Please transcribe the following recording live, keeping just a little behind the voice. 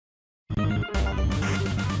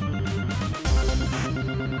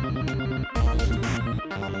Alright,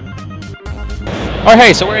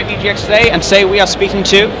 hey, so we're at EGX today, and today we are speaking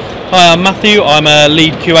to... Hi, I'm Matthew. I'm a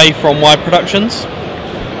lead QA from Wired Productions.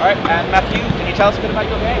 Alright, and Matthew, can you tell us a bit about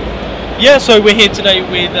your game? Yeah, so we're here today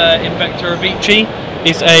with Invector Avicii.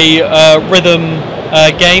 It's a rhythm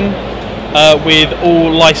game with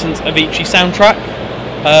all licensed Avicii soundtrack.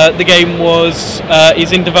 The game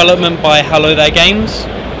is in development by Hello There Games.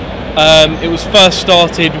 It was first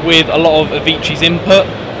started with a lot of Avicii's input.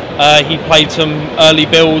 He played some early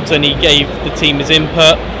builds and he gave the team his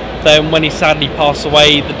input. Then when he sadly passed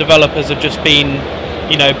away, the developers have just been,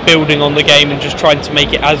 building on the game and just trying to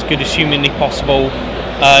make it as good as humanly possible,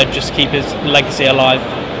 just keep his legacy alive.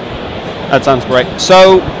 That sounds great.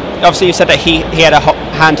 So, obviously you said that he had a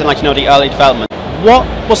hand in the early development. What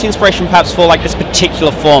was the inspiration perhaps for this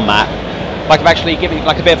particular format? Of actually giving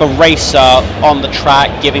a bit of a racer on the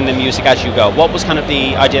track, giving the music as you go. What was kind of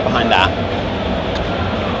the idea behind that?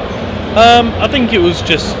 I think it was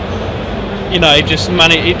just, it just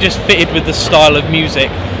fitted with the style of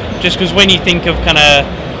music. Just because when you think of kind of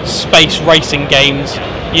space racing games,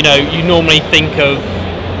 you normally think of,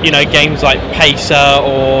 games like Pacer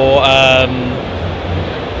or I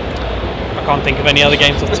can't think of any other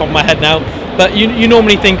games off the top of my head now. But you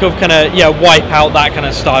normally think of kind of Wipeout, that kind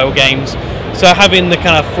of style games. So having the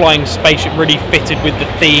kind of flying spaceship really fitted with the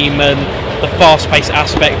theme and the fast-paced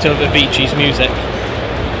aspect of Avicii's music.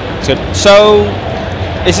 Good. So,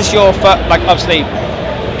 is this your first, obviously,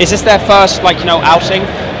 is this their first, outing,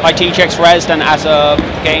 to EGX Res and as a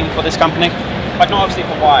game for this company? Not obviously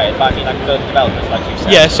for Wired, but I mean, for developers, like you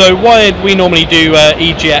said. Yeah, so Wired, we normally do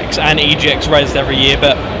EGX and EGX Res every year,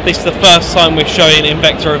 but this is the first time we're showing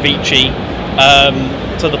Invector Avicii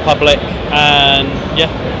to the public, and yeah.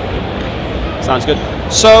 Sounds good.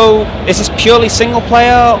 So, is this purely single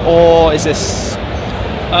player, or is this...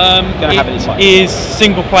 It is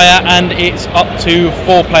single player and it's up to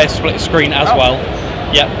 4-player split screen as well.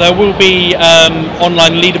 Yeah, there will be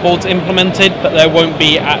online leaderboards implemented, but there won't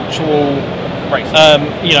be actual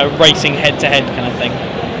racing head-to-head kind of thing.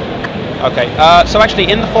 Okay, so actually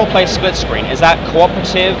in the 4-player split screen, is that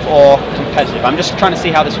cooperative or competitive? I'm just trying to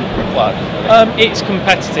see how this would work. It's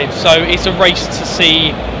competitive, so it's a race to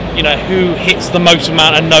see who hits the most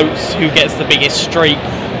amount of notes, who gets the biggest streak,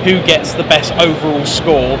 who gets the best overall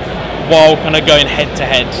score while kind of going head to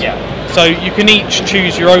head. Yeah. So you can each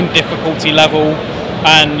choose your own difficulty level,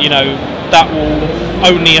 and that will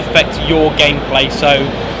only affect your gameplay. So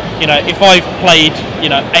if I've played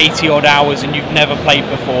 80 odd hours and you've never played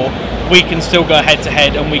before, we can still go head to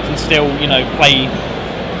head and we can still play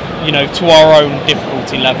to our own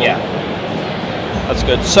difficulty level. Yeah. That's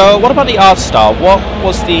good. So what about the art style? What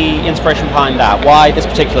was the inspiration behind that? Why this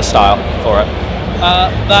particular style for it?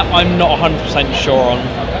 That I'm not 100% sure on.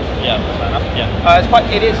 Okay. Yeah. Fair enough.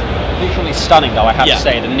 Yeah. It is visually stunning, though, I have to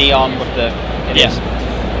say. The neon with the... It is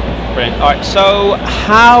brilliant. Alright, so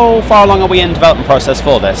how far along are we in development process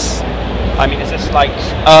for this? I mean, is this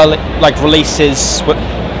early, releases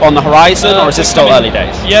on the horizon, or is this still early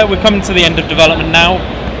days? Yeah, we're coming to the end of development now.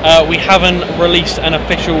 We haven't released an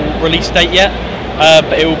official release date yet,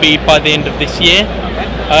 but it will be by the end of this year.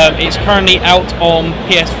 Okay. It's currently out on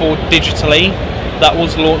PS4 digitally. That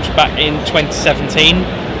was launched back in 2017,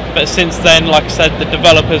 but since then, like I said, the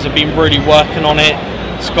developers have been really working on it.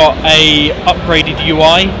 It's got a upgraded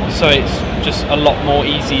UI, so it's just a lot more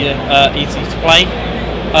easy to play.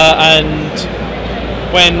 And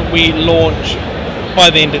when we launch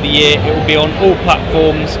by the end of the year, it will be on all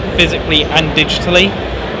platforms, physically and digitally.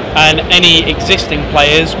 And any existing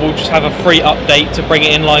players will just have a free update to bring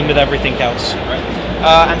it in line with everything else.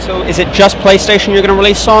 And so is it just PlayStation you're going to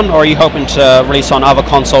release on, or are you hoping to release on other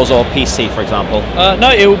consoles or PC, for example? No,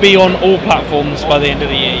 it will be on all platforms by the end of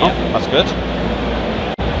the year. Oh, that's good.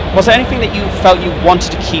 Was there anything that you felt you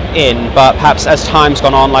wanted to keep in, but perhaps as time's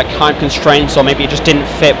gone on, time constraints, or maybe it just didn't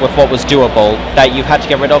fit with what was doable, that you've had to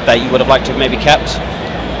get rid of, that you would have liked to have maybe kept?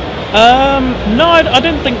 No, I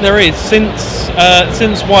don't think there is.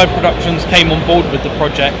 Since Wired Productions came on board with the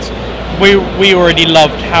project, we already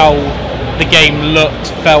loved how the game looked,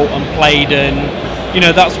 felt and played, and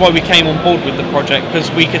that's why we came on board with the project, because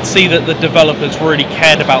we could see that the developers really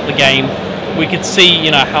cared about the game. We could see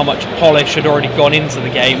how much polish had already gone into the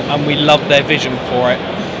game, and we loved their vision for it.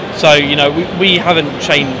 So we haven't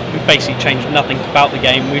changed, we basically changed nothing about the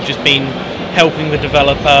game. We've just been helping the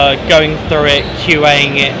developer, going through it,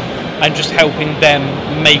 QAing it, and just helping them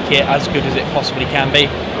make it as good as it possibly can be.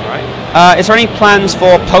 Alright. Is there any plans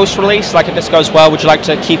for post-release? If this goes well, would you like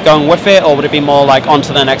to keep going with it, or would it be more on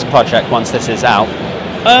to the next project once this is out?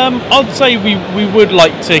 I'd say we would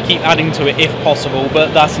like to keep adding to it if possible,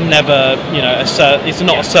 but that's never, you know, it's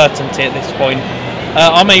not a certainty at this point.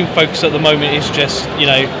 Our main focus at the moment is just, you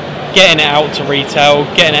know, getting it out to retail,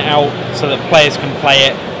 getting it out so that players can play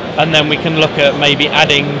it, and then we can look at maybe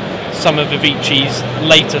adding some of Avicii's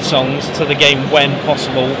later songs to the game when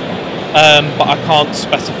possible. But I can't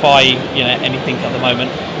specify, you know, anything at the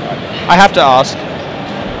moment. I have to ask,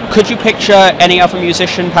 could you picture any other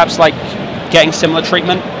musician perhaps like getting similar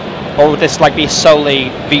treatment, or would this like be solely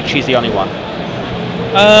Avicii's the only one?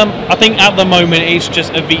 I think at the moment it's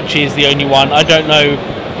just Avicii is the only one. I don't know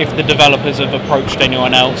if the developers have approached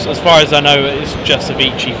anyone else. As far as I know, it's just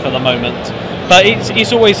Avicii for the moment. But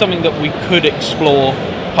it's always something that we could explore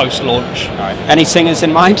post-launch. All right. Any singers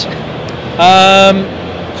in mind?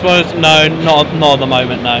 No, not at the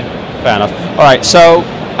moment. No. Fair enough. All right. So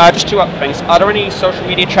just two other things. Are there any social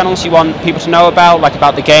media channels you want people to know about, like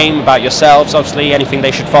about the game, about yourselves? Obviously, anything they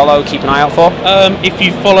should follow, keep an eye out for. If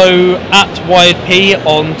you follow @WiredP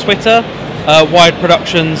on Twitter, Wired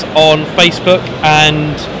Productions on Facebook,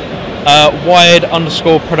 and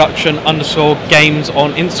Wired_production_games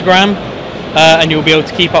on Instagram, and you'll be able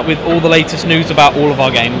to keep up with all the latest news about all of our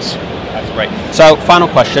games. That's great. So, final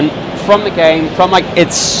question: from the game, from like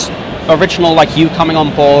its original, like you coming on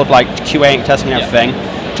board, like QAing, testing, and everything,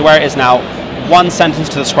 to where it is now, one sentence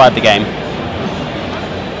to describe the game.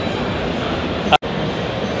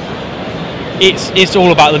 It's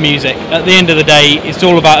all about the music. At the end of the day, it's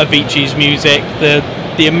all about Avicii's music,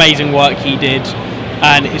 the amazing work he did,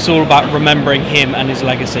 and it's all about remembering him and his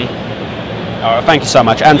legacy. Oh, thank you so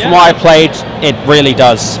much. And from what I played, it really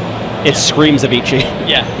does. It screams Avicii.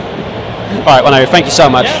 Yeah. All right, well, no, thank you so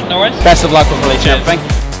much. Yeah, no worries. Best of luck with releasing everything.